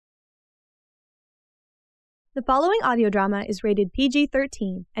The following audio drama is rated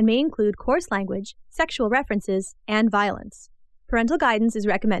PG-13 and may include coarse language, sexual references, and violence. Parental guidance is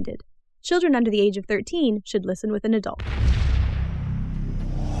recommended. Children under the age of 13 should listen with an adult.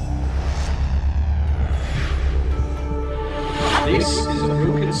 This is a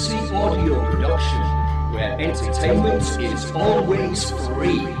Broken Sea audio production, where entertainment is always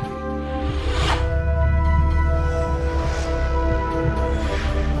free.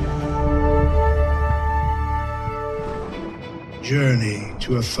 Journey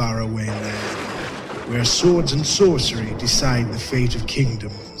to a faraway land, where swords and sorcery decide the fate of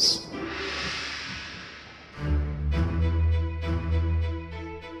kingdoms.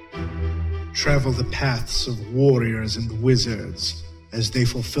 Travel the paths of warriors and wizards as they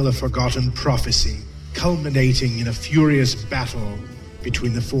fulfill a forgotten prophecy, culminating in a furious battle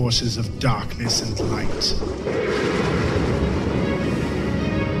between the forces of darkness and light.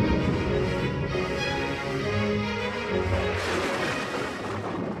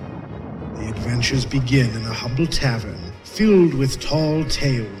 The adventures begin in a humble tavern filled with tall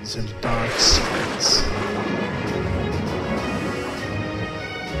tales and dark secrets.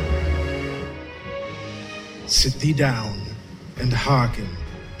 Sit thee down and hearken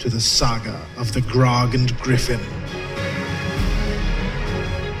to the saga of the Grog and Griffin.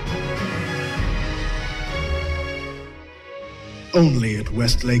 Only at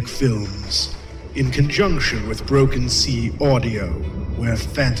Westlake Films, in conjunction with Broken Sea Audio, where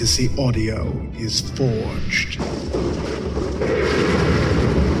fantasy audio is forged.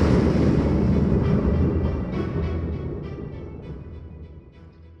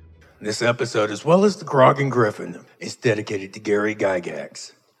 This episode, as well as the Grog and Griffin, is dedicated to Gary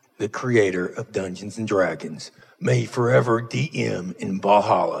Gygax, the creator of Dungeons & Dragons. May he forever DM in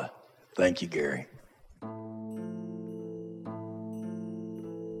Valhalla. Thank you, Gary.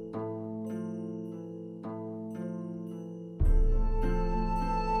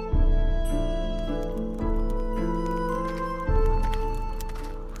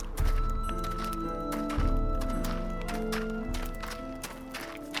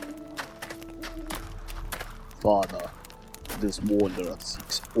 Father, this wanderer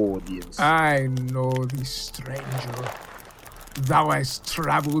seeks audience. I know thee, stranger. Thou hast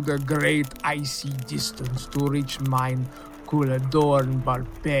traveled a great icy distance to reach mine Kuladorn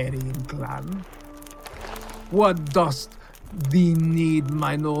barbarian clan. What dost thee need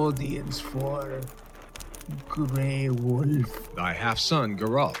mine audience for, Grey Wolf? Thy half-son,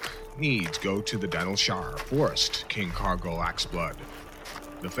 Geralt, needs go to the Danelshire forest, King Cargo Axeblood.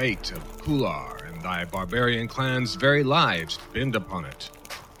 The fate of Kular and thy barbarian clan's very lives depend upon it.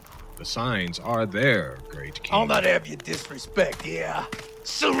 The signs are there, great king. I'll not have you disrespect, yeah?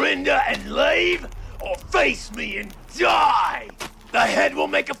 Surrender and leave, or face me and die! The head will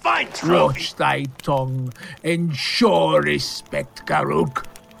make a fine trophy! Watch thy tongue and show respect, Garuk.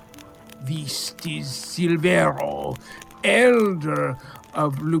 This is Silvero, elder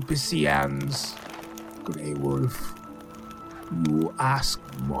of Lupicians. Grey Wolf, you ask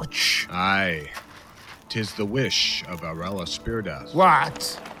much. Aye, 'tis the wish of Arella Speardeath.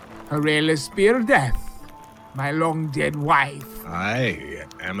 What? Aurelia Speardeath, my long-dead wife. Aye,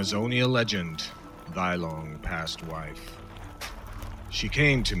 Amazonia legend, thy long-past wife. She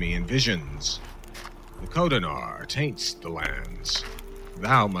came to me in visions. The Kodanar taints the lands.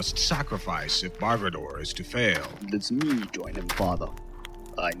 Thou must sacrifice if Bargador is to fail. Let's me join him, Father.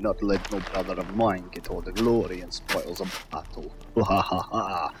 I not let no brother of mine get all the glory and spoils of battle. Ha ha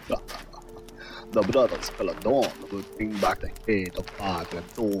ha. The brothers Caladon will bring back the head of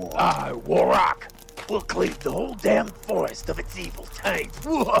Bargador. Aye, Warrock! We'll cleave the whole damn forest of its evil taint!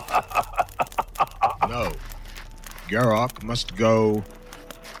 No, Garok must go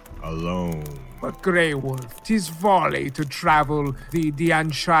alone. But Grey Wolf, 'tis folly to travel the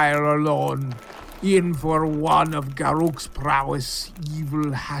Danelshire alone. In for one of Garuk's prowess,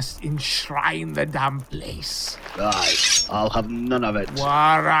 evil has enshrined the damn place. Aye, I'll have none of it.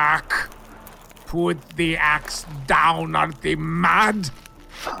 Warrock, put the axe down, art thee mad?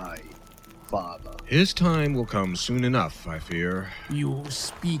 Aye, Father. His time will come soon enough, I fear. You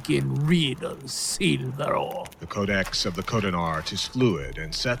speak in riddles, Silvero. The codex of the Kodanar is fluid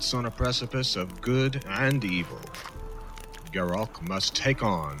and sets on a precipice of good and evil. Geralt must take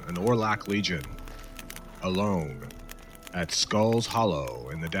on an Orlak legion, alone, at Skull's Hollow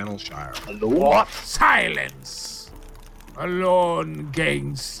in the Danelshire. Alone? What? Silence! Alone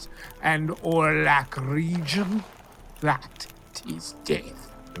against an Orlak region? That is death.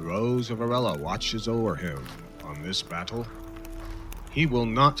 The Rose of Arella watches over him on this battle. He will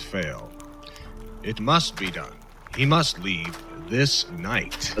not fail. It must be done. He must leave this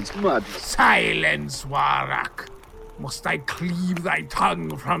night. That's madness. Silence, Warak. Must I cleave thy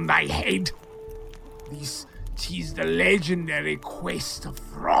tongue from thy head? This 'tis the legendary quest of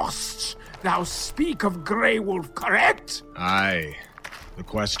Frost. Thou speak of Grey Wolf, correct? Aye, the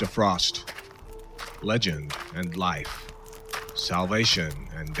quest of Frost. Legend and life. Salvation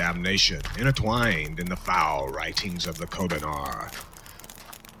and damnation intertwined in the foul writings of the Kodanar.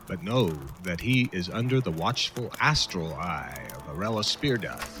 But know that he is under the watchful astral eye of Arella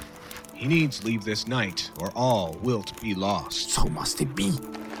Speardeath. He needs leave this night, or all wilt be lost. So must it be.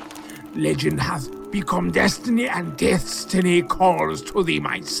 Legend hath become destiny, and destiny calls to thee,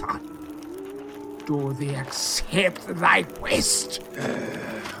 my son. Do they accept thy quest?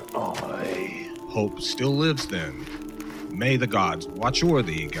 Aye. Hope still lives then. May the gods watch o'er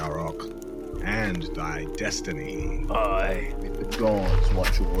thee, Garok, and thy destiny. Aye. May the gods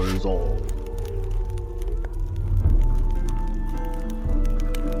watch over us all.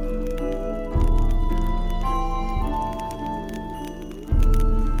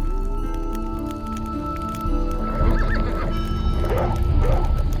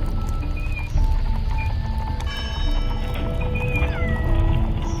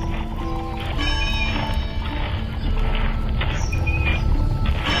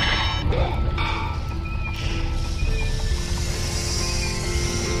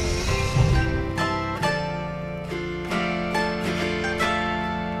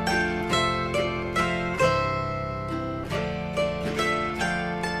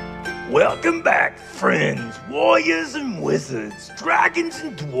 Welcome back, friends, warriors and wizards, dragons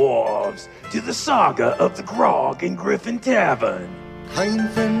and dwarves, to the saga of the Grog and Griffin Tavern. Kind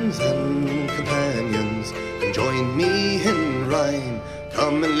friends and companions, come join me in rhyme.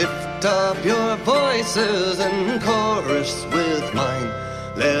 Come and lift up your voices and chorus with mine.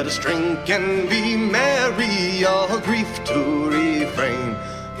 Let us drink and be merry, all grief to refrain.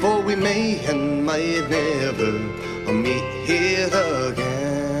 For we may and might never meet here again.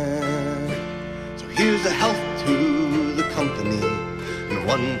 So here's a health to the company, and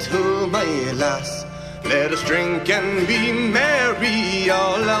one to my lass. Let us drink and be merry,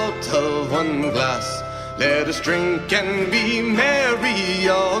 all out of one glass. Let us drink and be merry,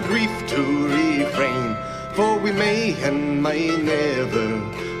 all grief to refrain. For we may and might never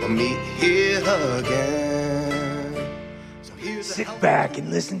meet here again. So here's a Sit back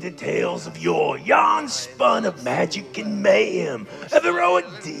and listen to tales of yore, yarn spun of magic and mayhem, of heroic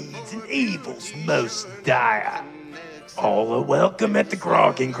deeds and evils most dire. All are welcome at the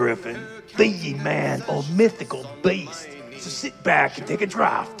Grog and Griffin, be ye man or mythical beast. So sit back and take a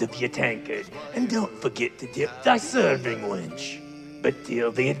draught of your tankard, and don't forget to dip thy serving wench. But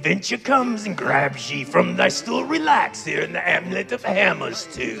till the adventure comes and grabs ye from thy stool, relax here in the hamlet of Hammer's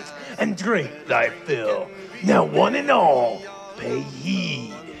Tooth, and drink thy fill. Now one and all, pay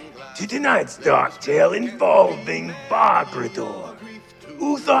heed to tonight's dark tale involving Bargrador,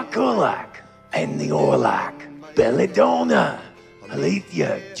 Uthar Kulak, and the Orlak, Belladonna,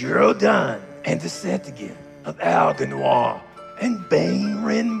 Alethea Durodan, and the Setigan of Alganoir, and Bane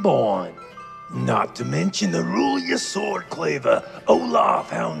Renborn. Not to mention the Rulia Swordclaver, Olaf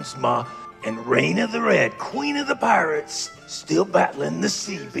Houndsma, and Raina the Red, Queen of the Pirates, still battling the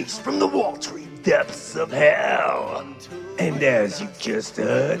sea beast from the watery depths of hell. And as you just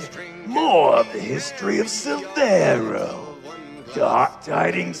heard, more of the history of Silvero. Dark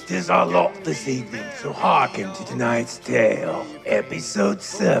tidings 'tis our lot this evening, so hearken to tonight's tale. Episode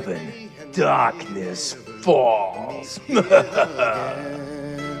 7, Darkness Falls.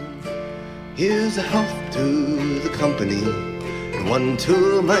 Here's a health to the company, and one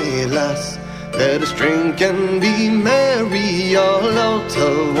to my lass. Let us drink and be merry, all out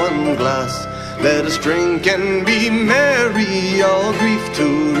of one glass. Let us drink and be merry, all grief to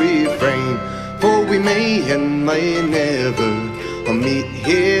refrain. For we may and might never meet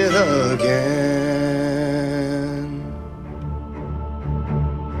here again.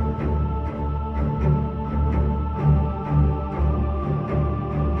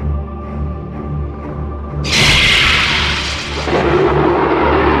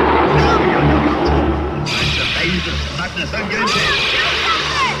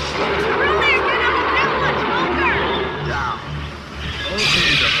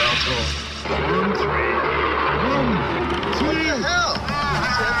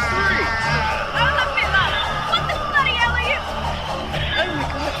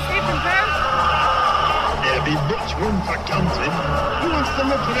 Room for counting. Who wants to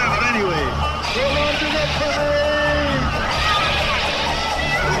live forever anyway? Hold on to the parade!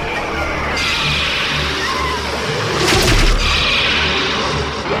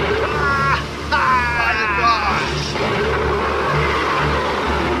 By the gods!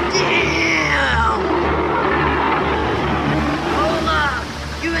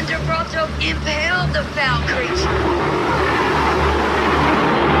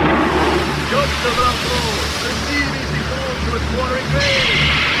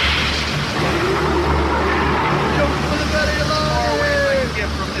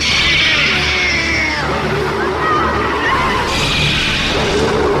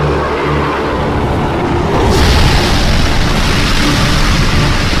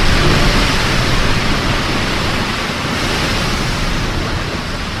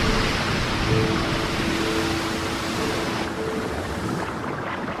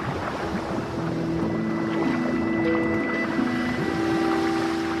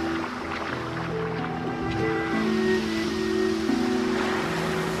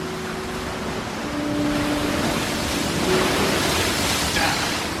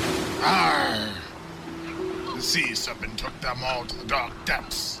 them all to the dark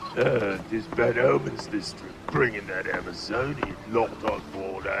depths. This bad omens district, bringing that Amazonian lot on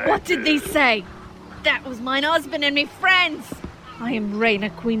board, eh? What did they say? That was mine husband and me friends. I am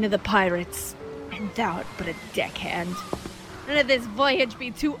Rhaena, queen of the pirates, and thou art but a deckhand. Let this voyage be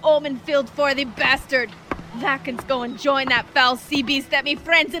too omen-filled for thee, bastard. Thou canst go and join that foul sea beast that me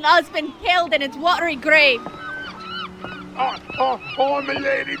friends and husband killed in its watery grave. Oh, my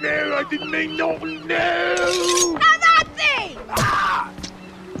lady, no, I didn't mean nothing, no! Now that's it!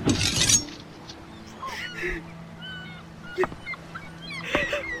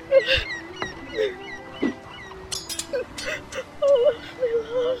 Oh, my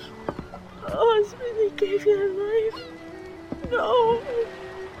love. Oh, husband, he gave you life. No.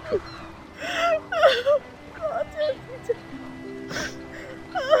 Oh, God,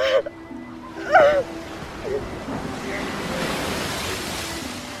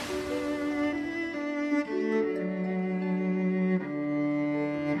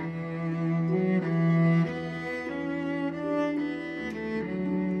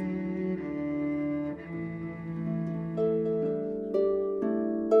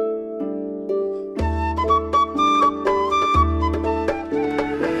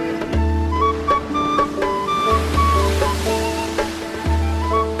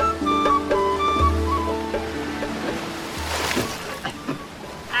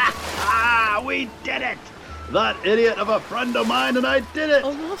 We did it! That idiot of a friend of mine and I did it!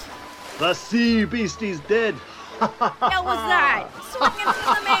 Olaf? The sea beastie's dead. What was that? Swinging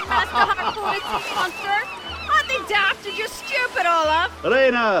from the mainmast to hard-coded sea monster? Aren't they daft or just stupid, Olaf?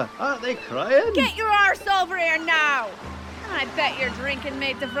 Rhaena, aren't they crying? Get your arse over here now! I bet your drinking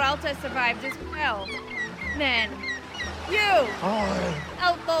mate Devralta survived as well. Then, you!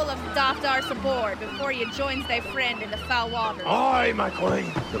 Help Olaf daft arse aboard before you joins thy friend in the foul waters. Aye, my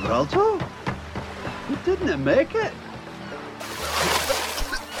queen. Devralta? You didn't make it.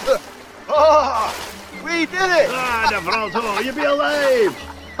 We did it! Devralta, you be alive!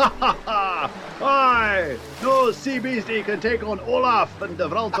 Ha ha ha! Aye! No sea beastie can take on Olaf and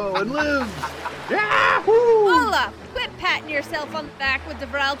Devralta and live! Yahoo! Olaf, quit patting yourself on the back with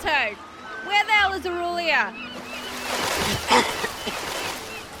Devralta. Where the hell is Aurelia?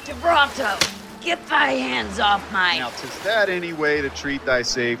 Devralta, get thy hands off my... Now, 'tis that any way to treat thy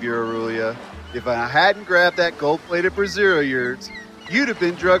savior, Aurelia? If I hadn't grabbed that gold-plated brassiere of yours, you'd have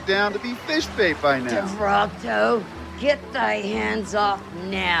been drugged down to be fish bait by now. Devralta, get thy hands off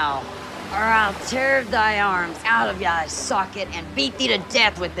now, or I'll tear thy arms out of thy socket and beat thee to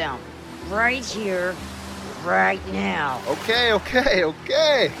death with them. Right here, right now. Okay.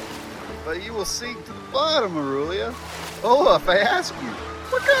 But you will sink to the bottom, Aurelia. Olaf, I ask you,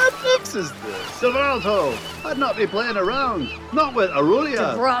 what kind of fix is this? Devralta, I'd not be playing around. Not with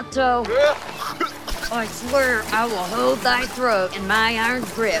Aurelia. Devralta, I swear I will hold thy throat in my iron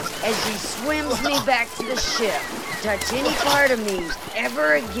grip as she swims me back to the ship. Touch any part of me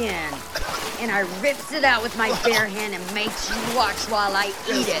ever again, and I rips it out with my bare hand and makes you watch while I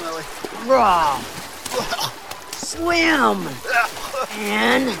eat it. Raw. Swim.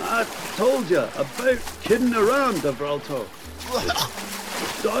 And... I told you about kidding around, Devralta.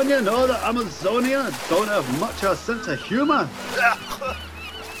 Don't you know that Amazonia don't have much of a sense of humor?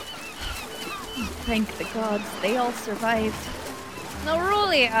 Thank the gods, they all survived.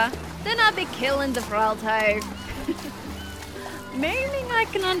 Aurelia, then I'll be killing Devralta. Maybe I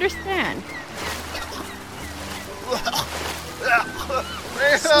can understand.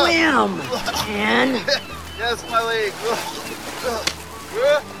 Swim! And... Yes, my leg.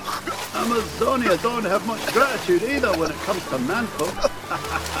 Amazonia don't have much gratitude either when it comes to manfolk.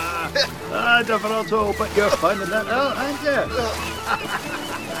 Devralta, but you're finding that out, aren't you?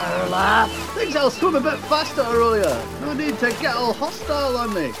 Olaf. Thinks I'll swim a bit faster, Aurelia. No need to get all hostile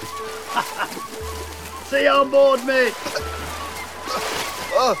on me. See you on board, mate.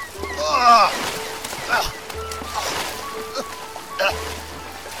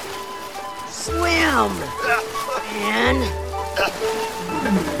 Swim! And...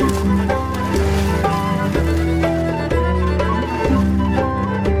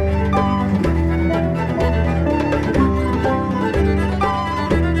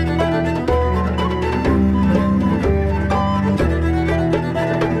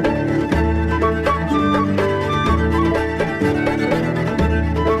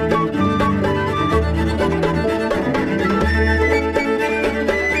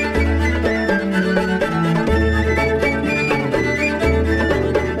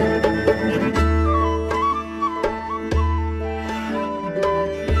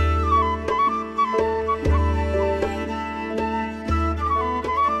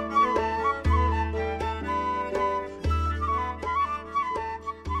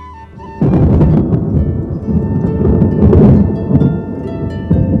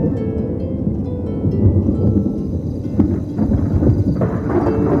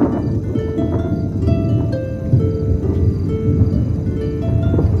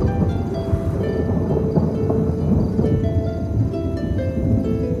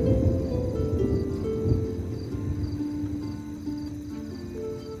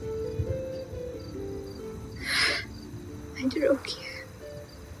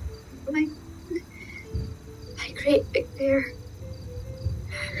 My great big bear.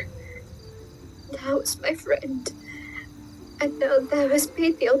 Thou was my friend. And now thou hast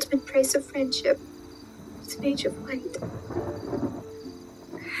paid the ultimate price of friendship with Mage of White.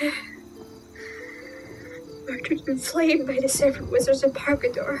 Murdered in flame by the severed wizards of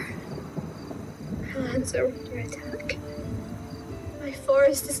Bargador. My lands are under attack. My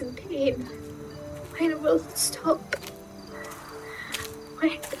forest is in pain. When will it stop?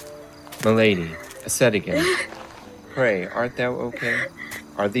 When? Milady, Acedigan, pray, art thou okay?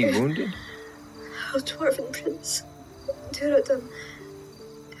 Are thee wounded? O dwarven prince, Durodon,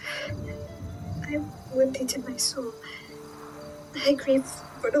 I am wounded in my soul. I grieve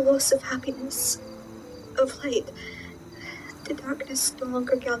for the loss of happiness, of light. The darkness no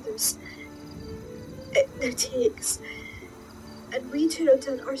longer gathers. It now takes. And we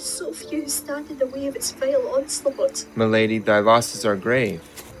Durodon are so few who stand in the way of its vile onslaught. Milady, thy losses are grave.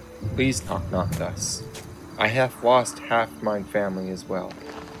 Please talk not thus. I have lost half mine family as well.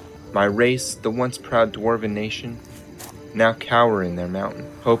 My race, the once proud dwarven nation, now cower in their mountain,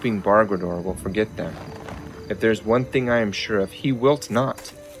 hoping Bargador will forget them. If there's one thing I am sure of, he wilt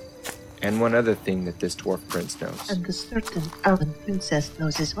not. And one other thing that this dwarf prince knows. And the certain elven princess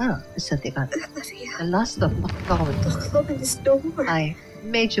knows as well, Acedigan. The last of Lochlowen. Lochlowen is no more. I,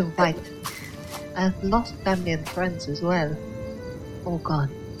 Mage of White. I have lost family and friends as well. Oh God,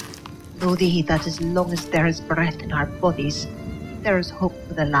 know thee that as long as there is breath in our bodies, there is hope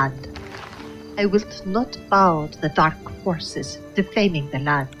for the land. I wilt not bow to the dark forces defaming the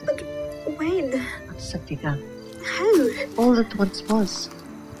land. But when? Acedigan. How? All that once was,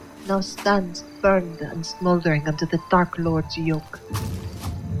 now stands burned and smouldering under the Dark Lord's yoke.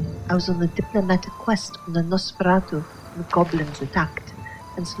 I was on a diplomatic quest on the Nosferatu when goblins attacked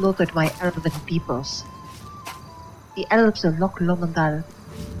and slaughtered my elven peoples. The elves of Loch Lomondal,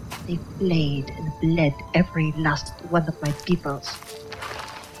 they flayed and bled every last one of my peoples.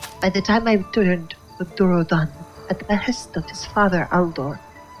 By the time I returned with Durodan at the behest of his father Aldor,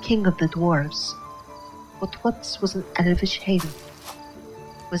 king of the dwarves, what once was an elvish haven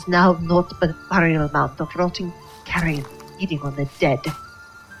was now naught but a burial mound of rotting carrion feeding on the dead.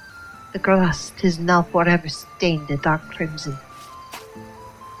 The grass 'tis now forever stained a dark crimson.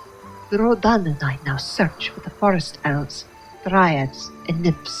 Durodan and I now search for the forest elves, dryads, and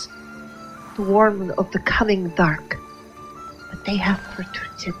nymphs, to warn of the coming dark, but they have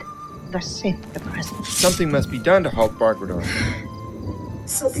retreated and are safe at the present. Something must be done to halt Bargador.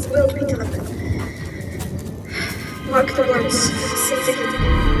 Something will be done. Mark the words, Acedigan,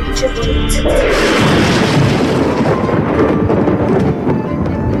 Mage of White.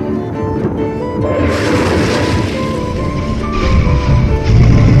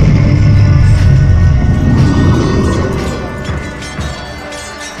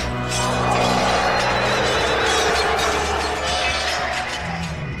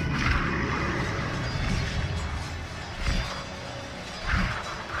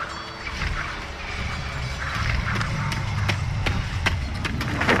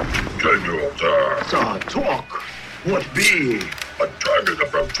 Sir, talk. What be? A dragon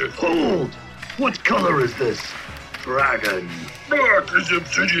approaches. Hold. What color is this dragon? Black as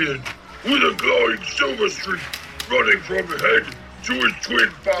obsidian, with a glowing silver streak running from his head to his twin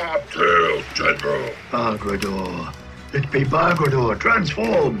bobtails, General. Bargador. It be Bargador,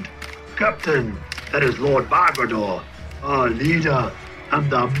 transformed. Captain, that is Lord Bargador, our leader and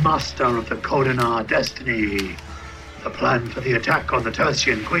the master of the Kodanar destiny. The plan for the attack on the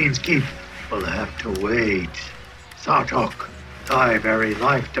Tertian Queen's Keep will have to wait. Sartok, thy very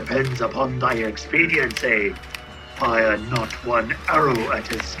life depends upon thy expediency. Fire not one arrow at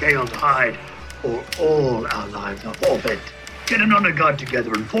his scaled hide, or all our lives are forfeit. Get an honor guard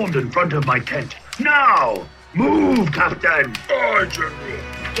together and formed in front of my tent. Now! Move, Captain! Aye, General.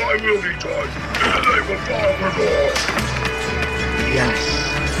 Thy will be done in the name of Bargador. Yes,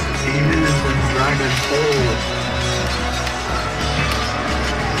 even when dragon falls.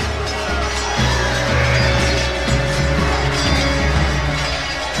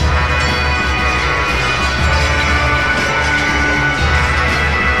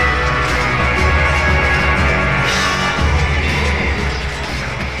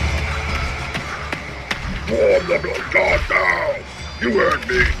 Form the Blood God now! You heard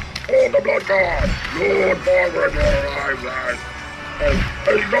me! Form the Blood God! Lord Bargador arrives as a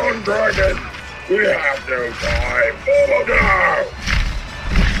young dragon! We have no time! Form him now!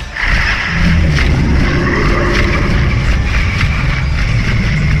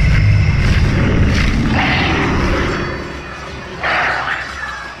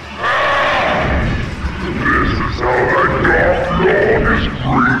 This is how the Dark Lord is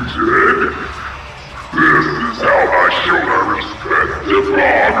treated. This is how I show my respect to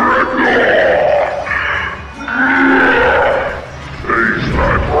Barbarador. Face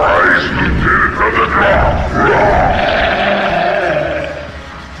thy prize, lieutenant of the Dark Rock.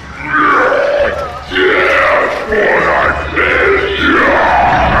 Yes, boy, I did ya.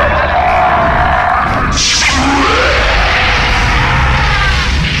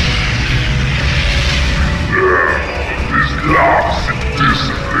 This lapse in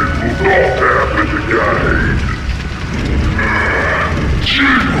discipline will not happen again.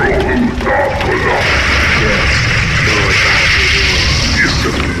 General Udapala. Yes, Lord Barbarador.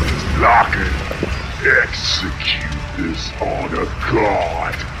 Discipline is lacking. Execute this honor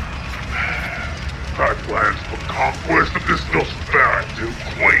god. My plans for conquest of this Nosferatu,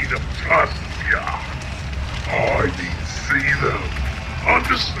 Queen of Tuscia. I need to see them.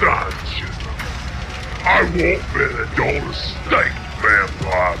 Understand, children. I won't bet a dollar stake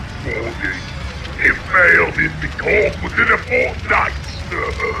vampire before impaled in the court within a fortnight.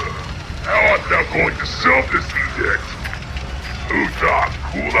 How art thou going to serve this edict? Utak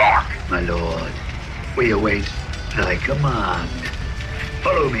Kulak. My lord, we await thy command.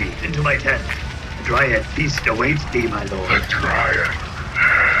 Follow me into my tent. The Dryad feast awaits thee, my lord. The Dryad?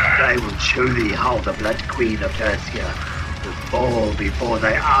 I will show thee how the Blood Queen of Tuscia will fall before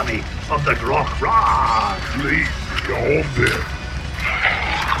thy army of the Grok Ra. Please, beyond them.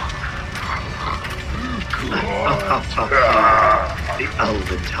 The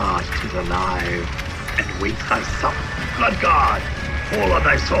elven task is alive and waits thy sup. Blood God, fall on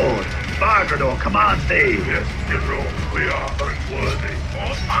thy sword. Barbarador commands thee. Yes, General, we are unworthy.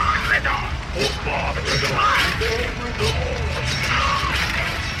 For Barbarador! For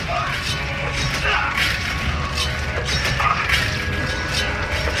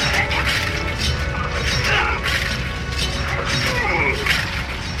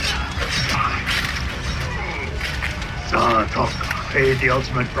Sartok paid the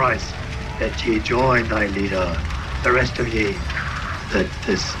ultimate price, that ye join thy leader. The rest of ye, let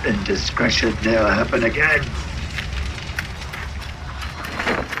this indiscretion ne'er happen again.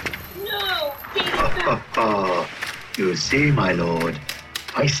 No! You see, my lord,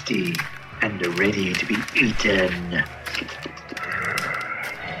 feisty and ready to be eaten.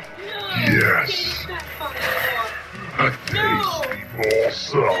 Yes. A tasty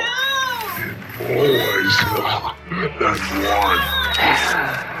morsel. In more ways than one.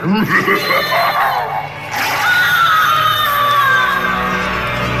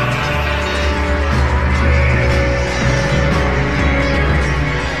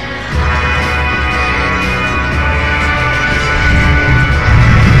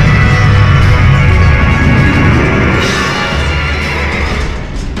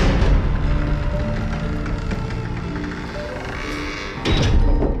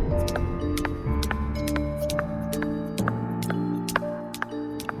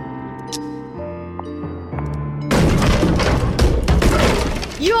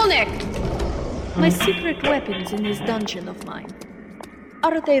 My secret weapons in this dungeon of mine.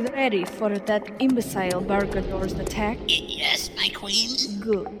 Are they ready for that imbecile Barbarador's attack? Yes, my queen.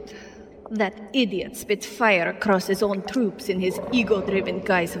 Good. That idiot spits fire across his own troops in his ego-driven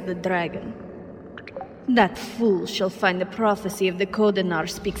guise of the dragon. That fool shall find the prophecy of the Kodanar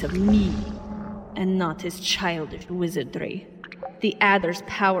speaks of me, and not his childish wizardry. The Adder's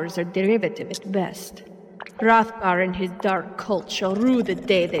powers are derivative at best. Hrothgar and his dark cult shall rue the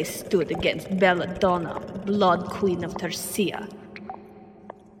day they stood against Belladonna, Blood Queen of Tuscia.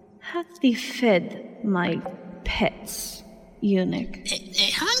 Have thee fed my pets, eunuch? They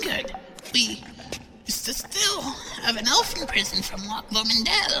hungered. We still have an elf in prison from Loch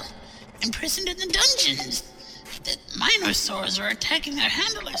Lomondale, imprisoned in the dungeons. The Minosaurs are attacking their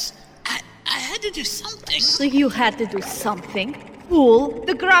handlers. I had to do something. So you had to do something? Fool!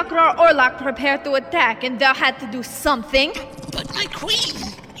 The Grokrar Orlok prepared to attack, and thou had to do something? But my queen,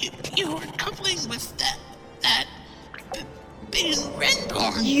 you were coupling with that big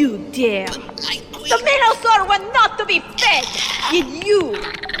Renborn. You dare! But my queen... The Minosaur were not to be fed! Yet you!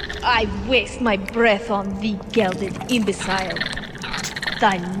 I waste my breath on thee, gelded imbecile.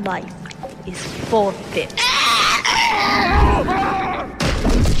 Thy life is forfeit.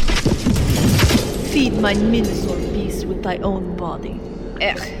 Feed my Minosaur beast with thy own body.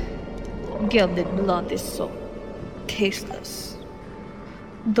 Gelded blood is so tasteless.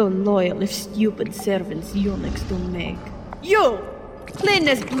 Though loyal if stupid servants eunuchs do make. You! Clean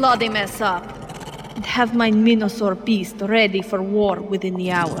this bloody mess up, and have my Minosaur beast ready for war within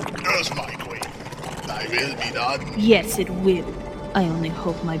the hour. Yes, my queen. Thy will be done. Yes, it will. I only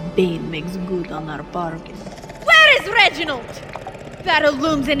hope my bane makes good on our bargain. Where is Reginald? battle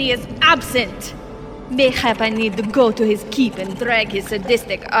looms and he is absent. Mayhap I need to go to his keep and drag his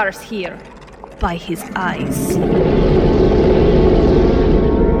sadistic arse here. By his eyes.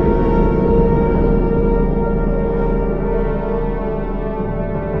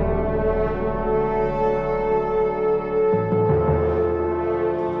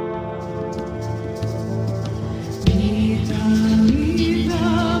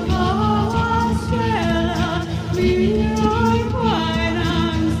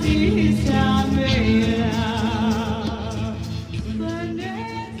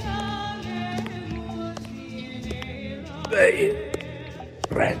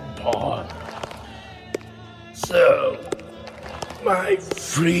 Redpawn. So, my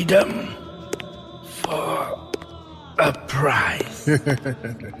freedom for a price.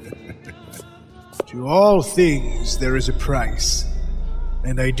 To all things there is a price,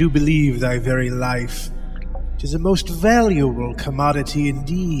 and I do believe thy very life is a most valuable commodity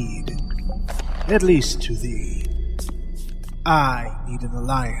indeed, at least to thee. I need an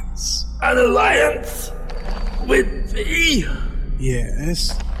alliance. An alliance? With thee?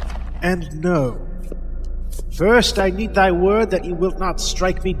 Yes, and no. First, I need thy word that you wilt not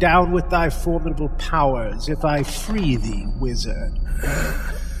strike me down with thy formidable powers if I free thee, wizard.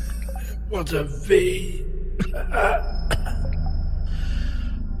 What of thee?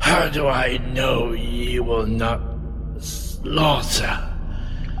 How do I know ye will not slaughter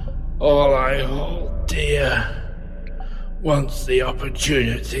all I hold dear once the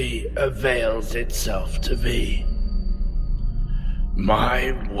opportunity avails itself to thee?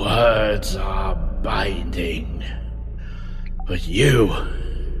 My words are binding, but you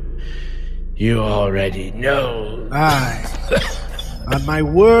already know. Aye. On my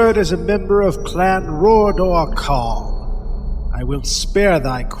word as a member of Clan Rordor Call, I will spare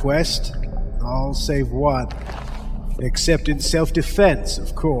thy quest, all save one. Except in self-defense,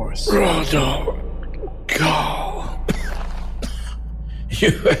 of course. Rordor Call.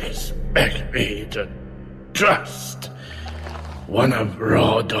 You expect me to trust one of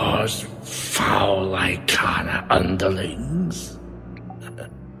Rordor's foul Icana underlings?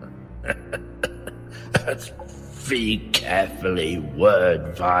 That's be carefully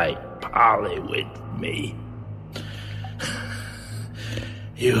word thy parley with me.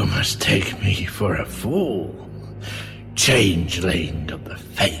 You must take me for a fool, changeling of the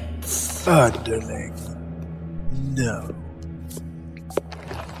fates. Underling? No.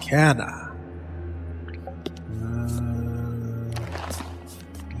 Icana?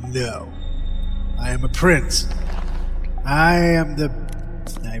 No. I am a prince. I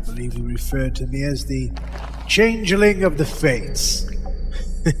believe you referred to me as the changeling of the fates.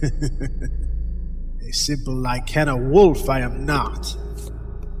 A simple Lycanna wolf I am not.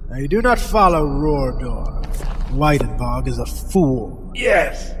 I do not follow Rordor. Weidenbog is a fool.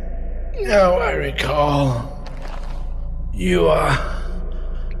 Yes. Now I recall. You are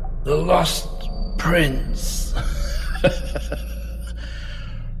the lost prince.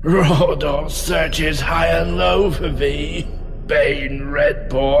 Rordor searches high and low for thee, Bane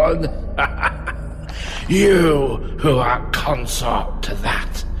Redpawn. You who are consort to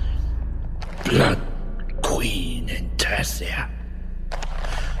that Blood Queen in Tercia.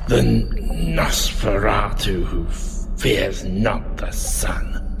 The Nosferatu who fears not the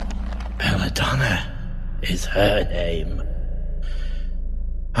sun. Belladonna is her name.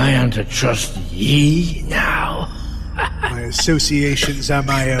 I am to trust ye now. My associations are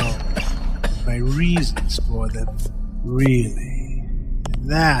my own. My reasons for them, really.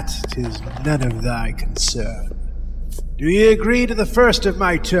 That 'tis none of thy concern. Do ye agree to the first of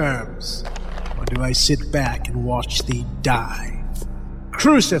my terms? Or do I sit back and watch thee die,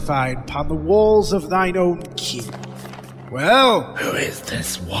 crucified upon the walls of thine own keep? Well? Who is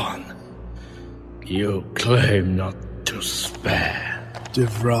this one you claim not to spare?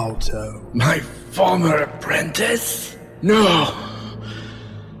 Devralto. My former apprentice? No.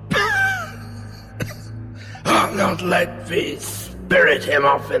 I'll not let thee spirit him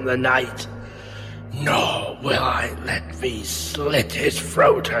off in the night, nor will I let thee slit his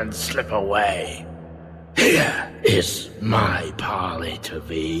throat and slip away. Here is my parley to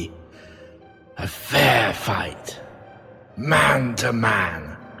thee. A fair fight, man to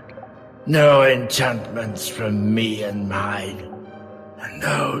man. No enchantments from me and mine, and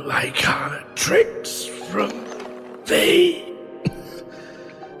no Lycanna tricks from thee.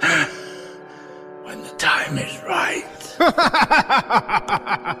 When the time is right.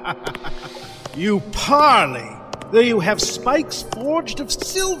 You parley, though you have spikes forged of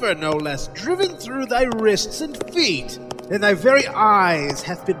silver, no less, driven through thy wrists and feet, and thy very eyes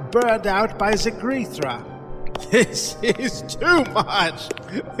hath been burned out by Zagrethra. This is too much!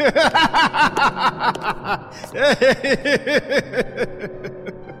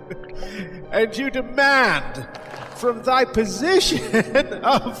 And you demand, from thy position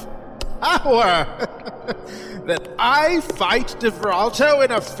of power, that I fight Devralto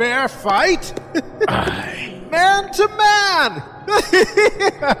in a fair fight? Aye. Man to man!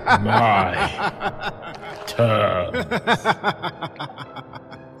 My turn.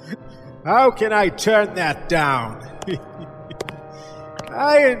 How can I turn that down?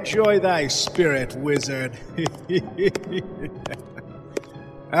 I enjoy thy spirit, wizard.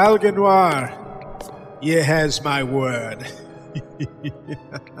 Alganoir, ye has my word.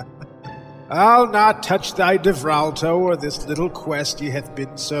 I'll not touch thy Devralto or this little quest ye hath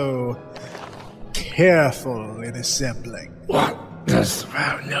been so careful in assembling. What dost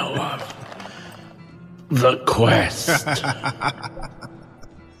thou know of the quest?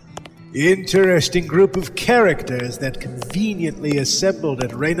 Interesting group of characters that conveniently assembled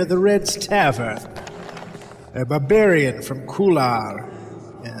at Raina the Red's tavern. A barbarian from Kular,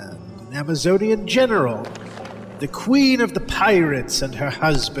 and an Amazonian general, the queen of the pirates and her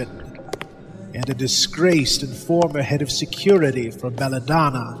husband, and a disgraced and former head of security for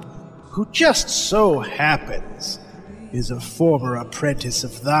Belladonna, who just so happens is a former apprentice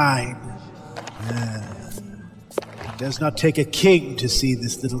of thine. It does not take a king to see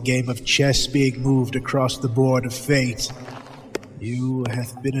this little game of chess being moved across the board of fate. You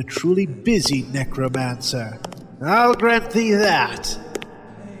hath been a truly busy necromancer. I'll grant thee that.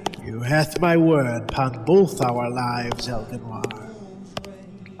 You hath my word upon both our lives, Elganoir.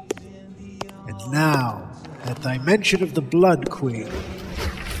 And now, at thy mention of the Blood Queen,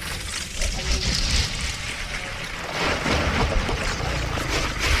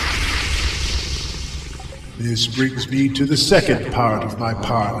 this brings me to the second part of my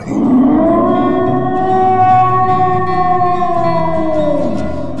parley.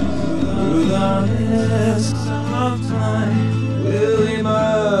 Through the mist of time will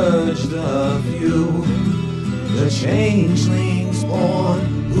emerge the few, the changelings born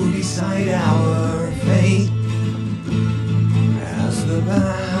who decide our fate. As the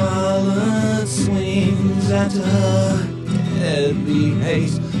balance swings at a deadly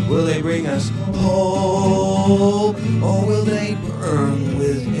pace, will they bring us hope, or will they burn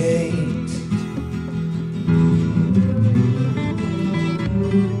with hate?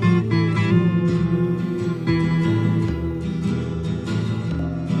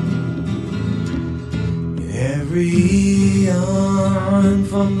 Every yarn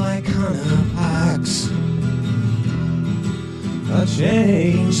from Lycana Pax, a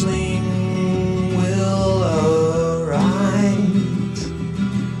changeling will arise.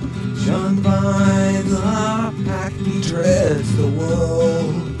 Shunned by the pack, he treads the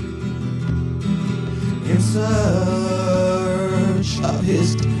world in search of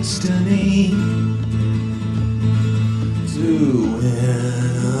his destiny, to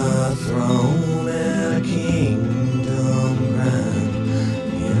win a throne and a kingdom grand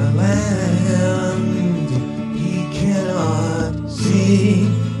in a land he cannot see.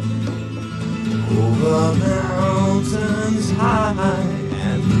 Over mountains high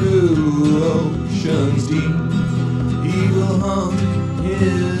and through oceans deep, he will hunt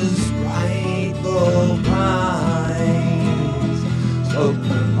his rightful prize. Spoke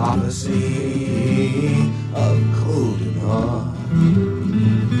the prophecy of Codenard.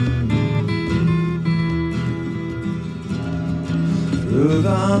 Through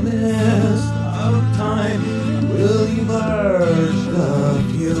the mist of time will emerge the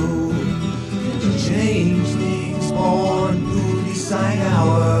few, the changelings born who decide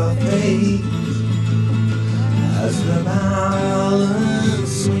our fate. As the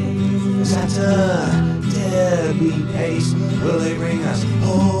balance swings at a deadly pace, will they bring us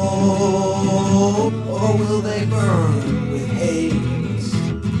hope, or will they burn with haste?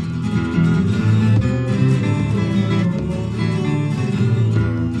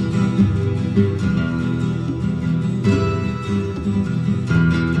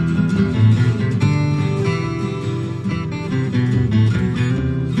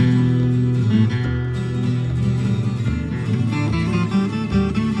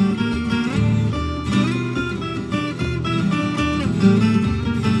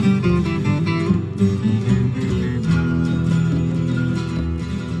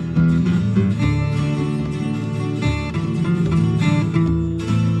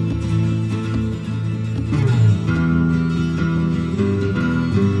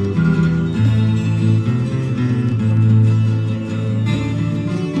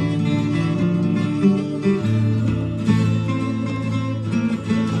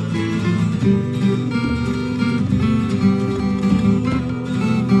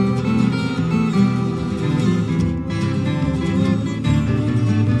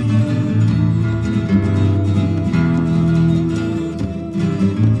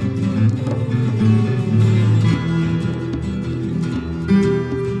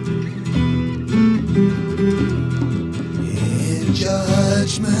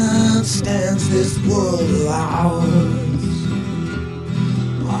 silence stands this world of ours,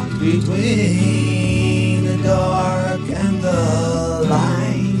 locked between the dark and the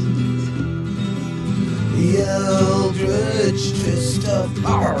light. The eldritch twist of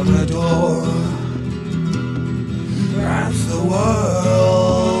Bargador grabs the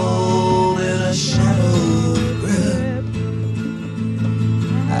world in a shadow grip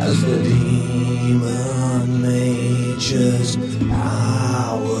as the demon nature's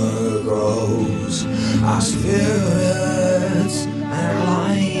power grows. Our spirits and our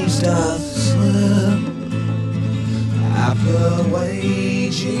lives doth slip after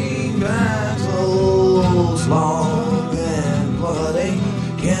waging battles long and bloody.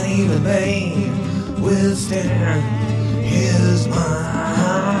 Can't even Bane withstand his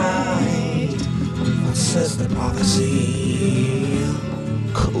might. What says the prophecy?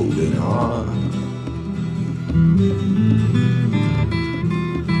 Coding on.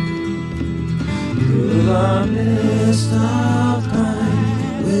 Through the mist of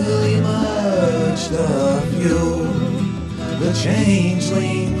time will emerge the few, the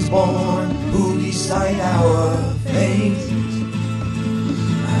changelings born who decide our fate.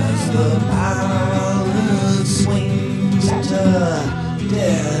 As the balance swings at a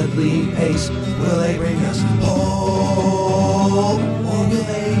deadly pace, will they bring us hope, or will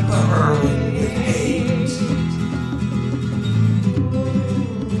they burn with hate?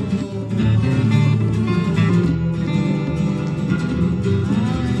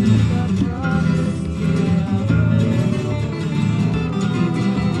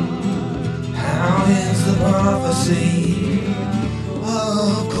 How is the prophecy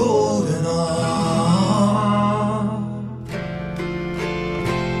of Colganor?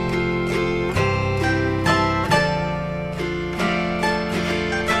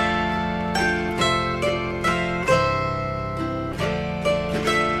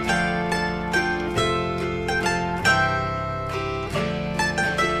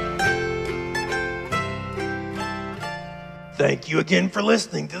 Thank you again for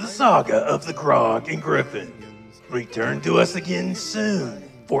listening to the saga of the Grog and Griffin. Return to us again soon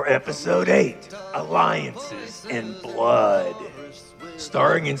for episode 8, Alliances and Blood.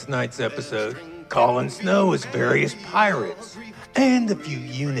 Starring in tonight's episode, Colin Snow as various pirates and a few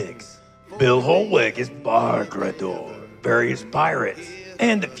eunuchs. Bill Holweg as Bargrador, various pirates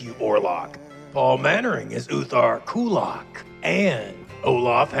and a few Orlok. Paul Mannering as Uthar Kulak and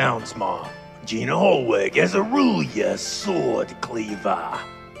Olaf Houndsmaw. Gina Holweg as Aurelia Sword Cleaver.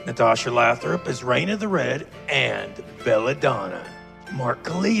 Natasha Lathrop as Raina the Red and Belladonna. Mark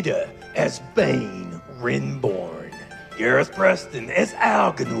Kalita as Bane Rinborn. Gareth Preston as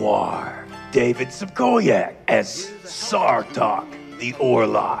Alganoir. David Subkoyak as Sartok the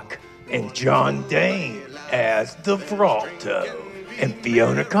Orlok. And John Dane as the Vralto. And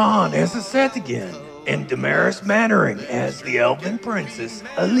Fiona Khan as the Setigan. And Damaris Mannering as the Elven Princess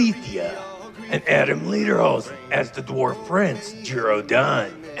Alethea. And Adam Lederhosen as the Dwarf Prince Jiro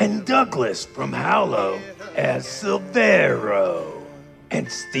Dunn. And Douglas from Howlow as Silvero. And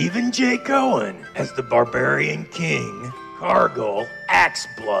Stephen J. Cohen as the Barbarian King Cargill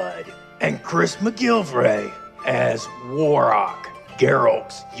Axeblood. And Chris McGilvray as Warrock,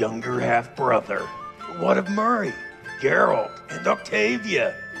 Geralt's younger half-brother. What of Murray, Geralt, and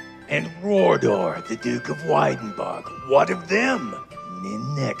Octavia? And Rordor, the Duke of Weidenbach. What of them? Tune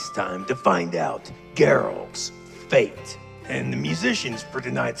in next time to find out Geralt's fate. And the musicians for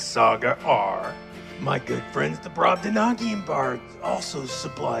tonight's saga are my good friends the Brobdinagian Bards, also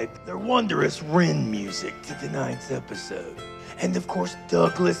supplied their wondrous Rin music to tonight's episode. And of course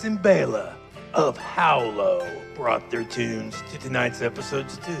Douglas and Bela of Howlow brought their tunes to tonight's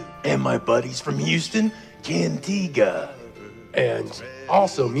episodes too. And my buddies from Houston, Cantiga. And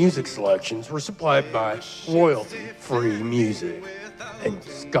also music selections were supplied by Royalty Free Music and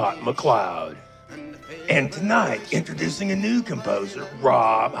Scott McLeod. And tonight, introducing a new composer,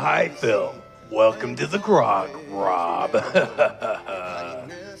 Rob Highfill. Welcome to the Grog, Rob.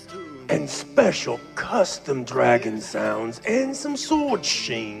 And special custom dragon sounds and some sword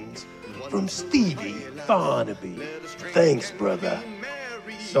sheens from Stevie Farnaby. Thanks, brother.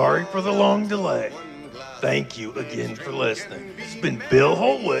 Sorry for the long delay. Thank you again for listening. It's been Bill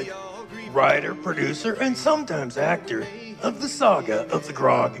Holwood, writer, producer, and sometimes actor of the saga of the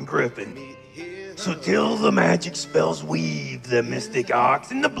Grog and Griffin. So till the magic spells weave the mystic ox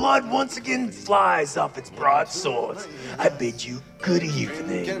and the blood once again flies off its broadswords, I bid you good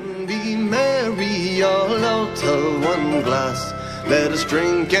evening. Can be merry all out of one glass. Let us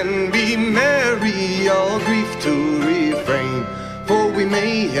drink and be merry, all grief to refrain. For we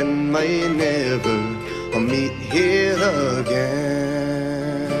may and may never meet here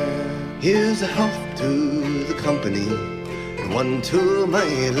again. Here's a health to the company, and one to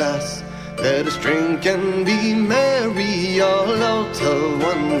my lass. Let us drink and be merry, all out of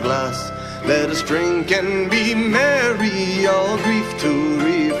one glass. Let us drink and be merry, all grief to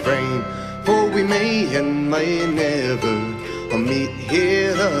refrain. For we may and may never meet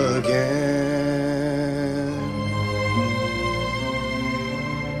here again.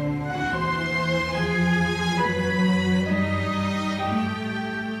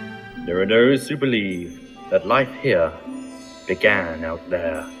 There are those who believe that life here began out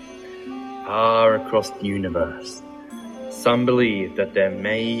there, far across the universe. Some believe that there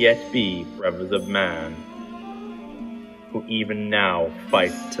may yet be brothers of man who even now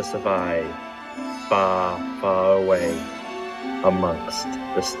fight to survive far, far away amongst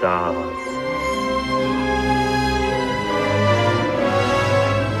the stars.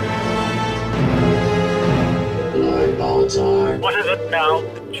 Lord Baltar. What is it now,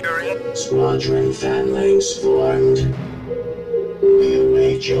 Centurion? Squadron Phalanx formed. We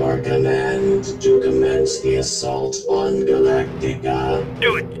await your command to commence the assault on Galactica.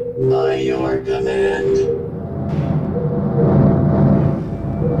 Do it! By your command.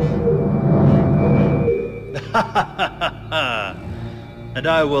 And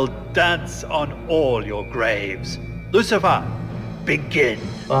I will dance on all your graves. Lucifer, begin.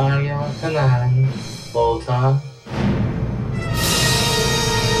 By your command, Baltar.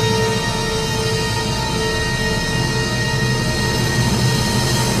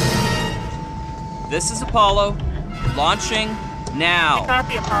 This is Apollo. Launching now.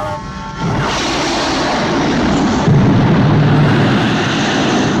 Copy, Apollo.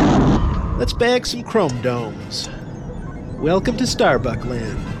 Let's bag some chrome domes. Welcome to Starbuck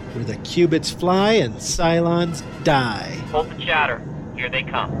Land, where the qubits fly and Cylons die. Hold the chatter. Here they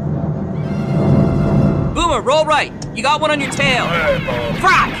come. Boomer, roll right. You got one on your tail.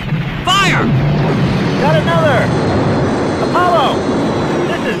 Frack! Fire! Got another! Apollo!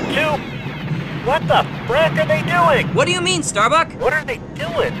 This is two... What the frack are they doing? What do you mean, Starbuck? What are they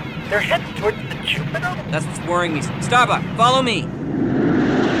doing? They're heading towards the Jupiter? That's what's worrying me. Starbuck, follow me.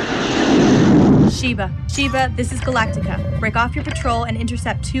 Sheba, this is Galactica. Break off your patrol and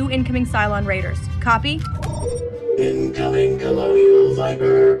intercept 2 incoming Cylon raiders. Copy? Incoming Colonial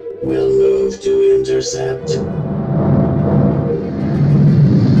Viper. Will move to intercept.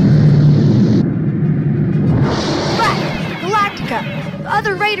 Galactica! The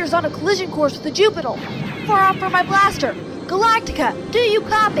other raiders on a collision course with the Jupiter. Far off from my blaster. Galactica, do you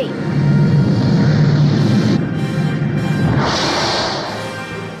copy?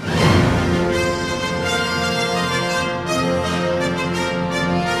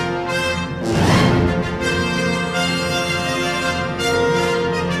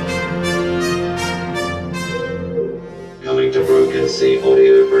 Coming to Broken Sea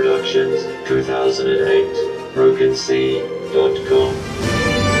Audio Productions, 2008. BrokenSea.com.